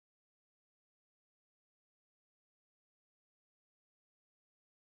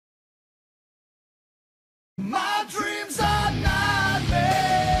My dreams are nightmares.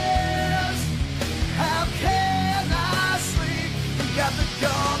 How can I sleep? You got the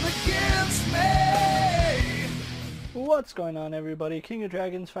gun against me. What's going on, everybody? King of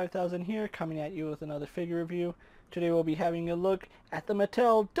Dragons 5000 here, coming at you with another figure review. Today we'll be having a look at the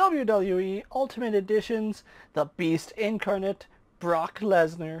Mattel WWE Ultimate Editions, the Beast Incarnate, Brock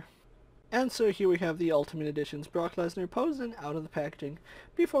Lesnar. And so here we have the Ultimate Editions Brock Lesnar posing out of the packaging.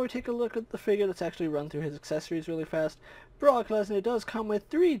 Before we take a look at the figure, let's actually run through his accessories really fast. Brock Lesnar does come with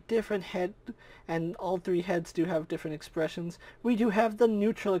 3 different heads, and all 3 heads do have different expressions. We do have the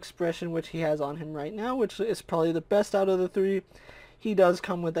neutral expression, which he has on him right now, which is probably the best out of the 3. He does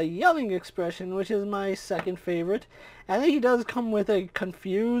come with a yelling expression, which is my second favorite. And then he does come with a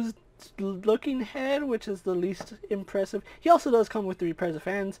confused looking head, which is the least impressive. He also does come with 3 pairs of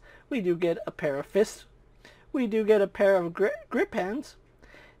hands. We do get a pair of fists. We do get a pair of grip hands.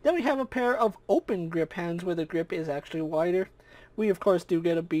 Then we have a pair of open grip hands where the grip is actually wider. We of course do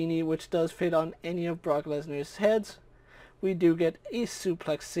get a beanie, which does fit on any of Brock Lesnar's heads. We do get a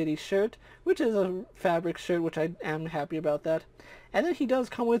Suplex City shirt, which is a fabric shirt, which I am happy about that. And then he does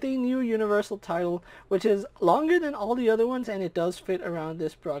come with a new Universal title, which is longer than all the other ones, and it does fit around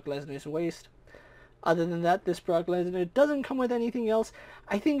this Brock Lesnar's waist. Other than that, this Brock Lesnar doesn't come with anything else.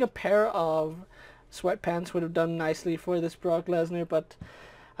 I think a pair of sweatpants would have done nicely for this Brock Lesnar, but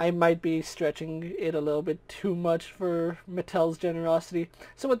I might be stretching it a little bit too much for Mattel's generosity.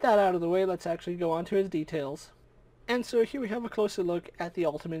 So with that out of the way, let's actually go on to his details. And so here we have a closer look at the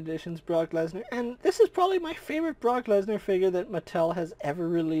Ultimate Edition's Brock Lesnar, and this is probably my favorite Brock Lesnar figure that Mattel has ever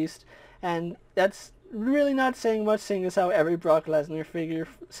released, and that's really not saying much, seeing as how every Brock Lesnar figure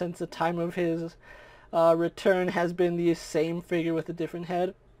since the time of his return has been the same figure with a different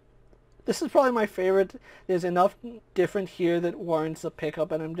head. This is probably my favorite. There's enough different here that warrants a pickup,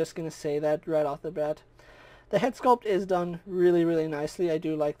 and I'm just going to say that right off the bat. The head sculpt is done really nicely. I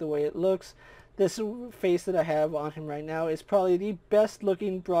do like the way it looks. This face that I have on him right now is probably the best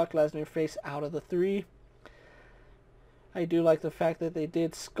looking Brock Lesnar face out of the 3. I do like the fact that they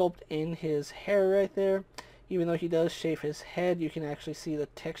did sculpt in his hair right there. Even though he does shave his head, you can actually see the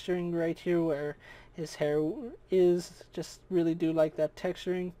texturing right here where his hair is. Just really do like that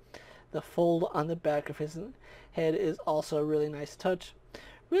texturing. The fold on the back of his head is also a really nice touch.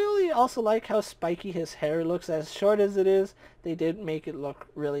 Really also like how spiky his hair looks. As short as it is, they did make it look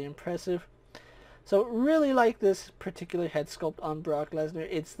really impressive. So really like this particular head sculpt on Brock Lesnar.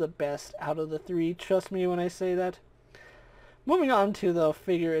 It's the best out of the 3. Trust me when I say that. Moving on to the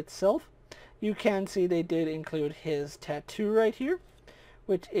figure itself. You can see they did include his tattoo right here,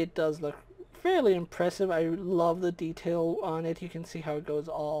 which it does look fairly impressive. I love the detail on it. You can see how it goes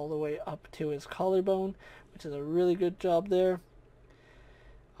all the way up to his collarbone, which is a really good job there.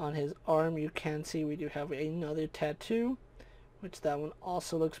 On his arm you can see we do have another tattoo, which that one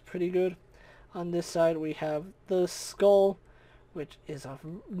also looks pretty good. On this side we have the skull, which is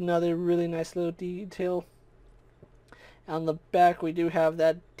another really nice little detail. On the back we do have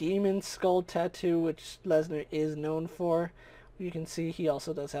that demon skull tattoo, which Lesnar is known for. You can see he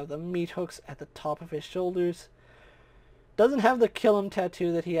also does have the meat hooks at the top of his shoulders. Doesn't have the kill him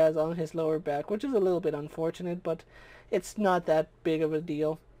tattoo that he has on his lower back, which is a little bit unfortunate, but it's not that big of a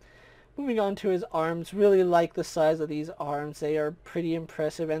deal. Moving on to his arms, really like the size of these arms. They are pretty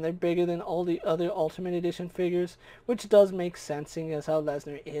impressive, and they're bigger than all the other Ultimate Edition figures, which does make sense seeing as how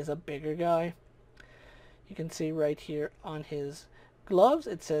Lesnar is a bigger guy. You can see right here on his gloves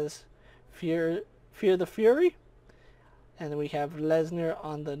it says Fear the Fury, and then we have Lesnar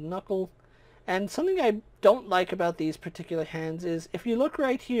on the knuckle. And something I don't like about these particular hands is if you look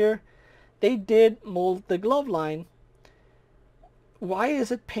right here, they did mold the glove line. Why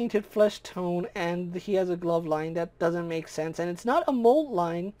is it painted flesh tone and he has a glove line? That doesn't make sense. And it's not a mold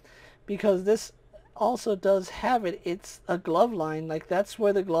line, because this also does have it. It's a glove line. Like, that's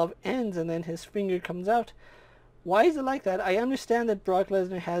where the glove ends and then his finger comes out. Why is it like that? I understand that Brock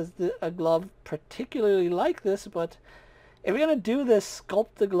Lesnar has a glove particularly like this, but if you're going to do this,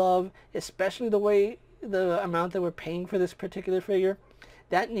 sculpt the glove, especially the amount that we're paying for this particular figure,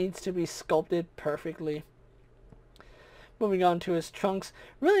 that needs to be sculpted perfectly. Moving on to his trunks.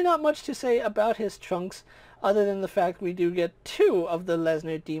 Really not much to say about his trunks, other than the fact we do get 2 of the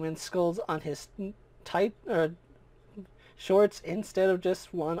Lesnar demon skulls on his shorts instead of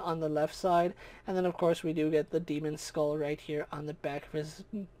just one on the left side. And then of course we do get the demon skull right here on the back of his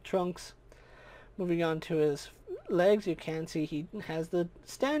trunks. Moving on to his legs, you can see he has the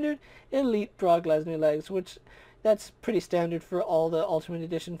standard Elite Brock Lesnar legs, which that's pretty standard for all the Ultimate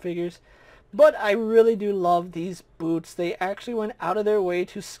Edition figures. But I really do love these boots. They actually went out of their way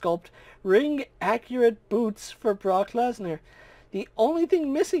to sculpt ring-accurate boots for Brock Lesnar. The only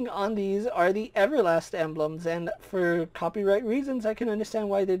thing missing on these are the Everlast emblems, and for copyright reasons I can understand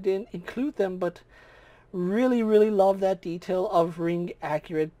why they didn't include them, but really, really love that detail of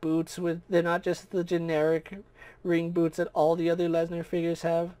ring-accurate boots. They're not just the generic ring boots that all the other Lesnar figures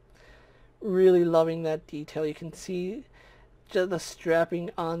have. Really loving that detail. You can see the strapping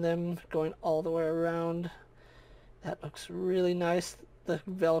on them going all the way around. That looks really nice. The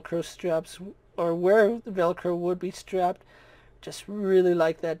Velcro straps, or where the Velcro would be strapped, just really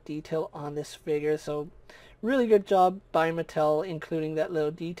like that detail on this figure. So really good job by Mattel including that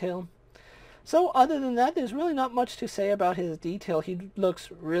little detail. So other than that, there's really not much to say about his detail. He looks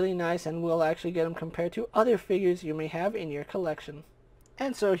really nice and will actually get him compared to other figures you may have in your collection.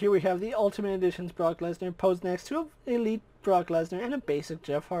 And so here we have the Ultimate Edition's Brock Lesnar posed next to an Elite Brock Lesnar and a basic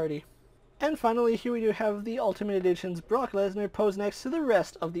Jeff Hardy. And finally, here we do have the Ultimate Edition's Brock Lesnar posed next to the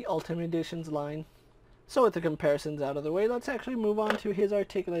rest of the Ultimate Edition's line. So with the comparisons out of the way, let's actually move on to his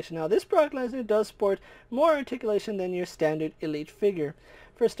articulation. Now this Brock Lesnar does sport more articulation than your standard Elite figure.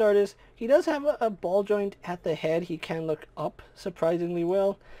 For starters, he does have a ball joint at the head. He can look up surprisingly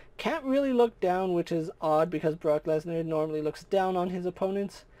well. Can't really look down, which is odd because Brock Lesnar normally looks down on his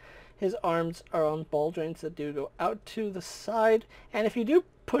opponents. His arms are on ball joints that do go out to the side, and if you do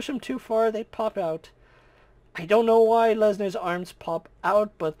push them too far, they pop out. I don't know why Lesnar's arms pop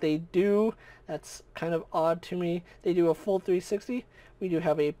out, but they do. That's kind of odd to me. They do a full 360. We do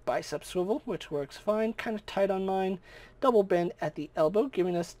have a bicep swivel, which works fine. Kind of tight on mine. Double bend at the elbow,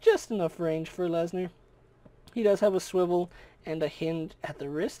 giving us just enough range for Lesnar. He does have a swivel and a hinge at the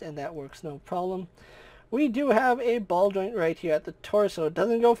wrist, and that works no problem. We do have a ball joint right here at the torso. It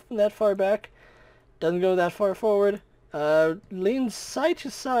doesn't go that far back. Doesn't go that far forward. Leans side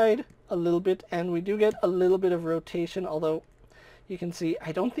to side a little bit, and we do get a little bit of rotation, although you can see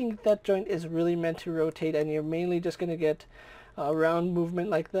I don't think that joint is really meant to rotate, and you're mainly just going to get a round movement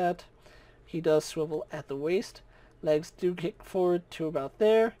like that. He does swivel at the waist. Legs do kick forward to about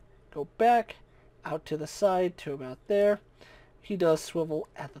there, go back, out to the side to about there. He does swivel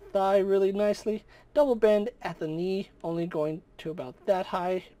at the thigh really nicely. Double bend at the knee, only going to about that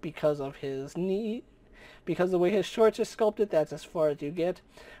high because of his knee. Because the way his shorts are sculpted, that's as far as you get.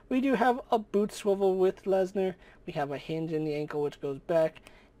 We do have a boot swivel with Lesnar. We have a hinge in the ankle which goes back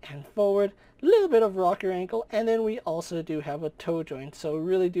and forward. A little bit of rocker ankle. And then we also do have a toe joint. So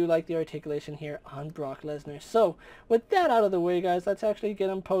really do like the articulation here on Brock Lesnar. So with that out of the way, guys, let's actually get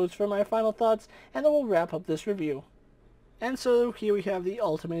him posed for my final thoughts. And then we'll wrap up this review. And so here we have the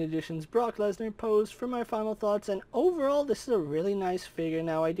Ultimate Edition's Brock Lesnar posed for my final thoughts, and overall this is a really nice figure.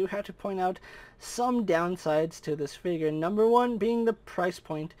 Now I do have to point out some downsides to this figure. Number one being the price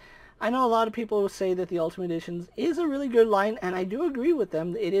point. I know a lot of people will say that the Ultimate Editions is a really good line, and I do agree with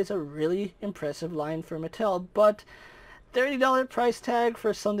them. It is a really impressive line for Mattel, but $30 price tag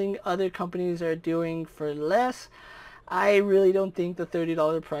for something other companies are doing for less, I really don't think the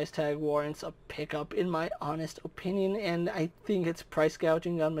 $30 price tag warrants a pickup in my honest opinion, and I think it's price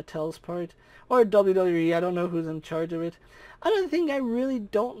gouging on Mattel's part, or WWE, I don't know who's in charge of it. Another thing I really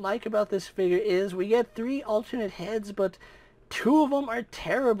don't like about this figure is we get 3 alternate heads, but 2 of them are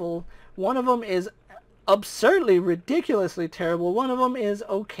terrible. One of them is absurdly, ridiculously terrible. One of them is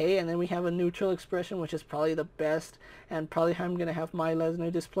okay, and then we have a neutral expression, which is probably the best, and probably how I'm going to have my Lesnar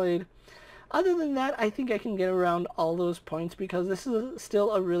displayed. Other than that, I think I can get around all those points because this is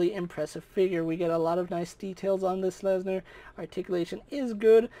still a really impressive figure. We get a lot of nice details on this Lesnar. Articulation is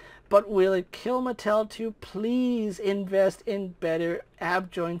good, but will it kill Mattel to please invest in better ab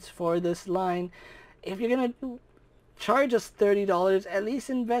joints for this line? If you're going to charge us $30, at least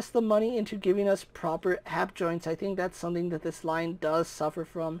invest the money into giving us proper ab joints. I think that's something that this line does suffer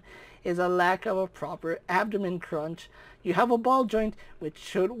from, is a lack of a proper abdomen crunch. You have a ball joint which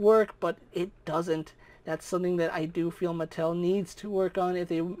should work, but it doesn't. That's something that I do feel Mattel needs to work on if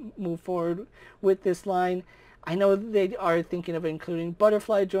they move forward with this line. I know they are thinking of including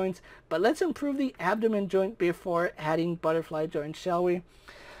butterfly joints, but let's improve the abdomen joint before adding butterfly joints, shall we?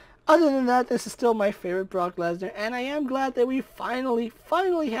 Other than that, this is still my favorite Brock Lesnar, and I am glad that we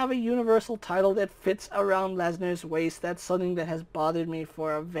finally have a Universal title that fits around Lesnar's waist. That's something that has bothered me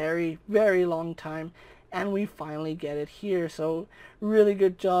for a very, very long time, and we finally get it here. So really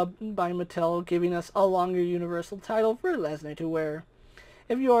good job by Mattel giving us a longer Universal title for Lesnar to wear.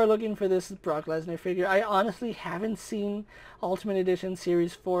 If you are looking for this Brock Lesnar figure, I honestly haven't seen Ultimate Edition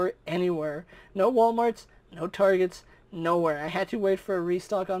Series 4 anywhere. No Walmarts, no Targets, nowhere. I had to wait for a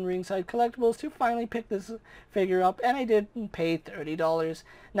restock on Ringside Collectibles to finally pick this figure up, and I did pay $30.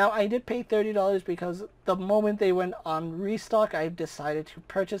 Now, I did pay $30 because the moment they went on restock, I decided to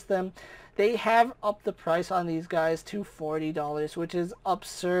purchase them. They have upped the price on these guys to $40, which is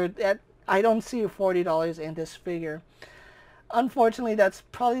absurd. I don't see $40 in this figure. Unfortunately, that's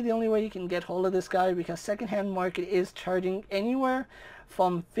probably the only way you can get hold of this guy, because secondhand market is charging anywhere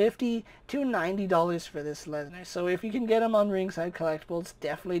from $50 to $90 for this Lesnar. So if you can get him on Ringside Collectibles,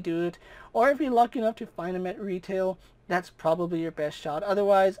 definitely do it. Or if you're lucky enough to find him at retail, that's probably your best shot.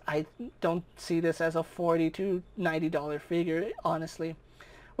 Otherwise, I don't see this as a $40 to $90 figure, honestly.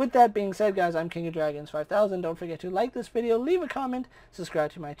 With that being said, guys, I'm King of Dragons 5000. Don't forget to like this video, leave a comment,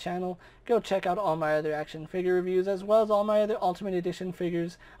 subscribe to my channel. Go check out all my other action figure reviews, as well as all my other Ultimate Edition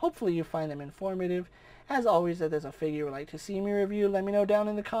figures. Hopefully you find them informative. As always, if there's a figure you would like to see me review, let me know down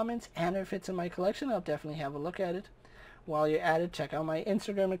in the comments. And if it's in my collection, I'll definitely have a look at it. While you're at it, check out my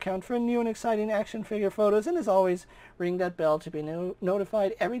Instagram account for new and exciting action figure photos. And as always, ring that bell to be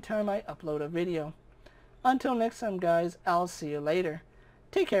notified every time I upload a video. Until next time, guys, I'll see you later.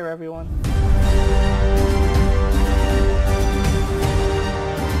 Take care, everyone.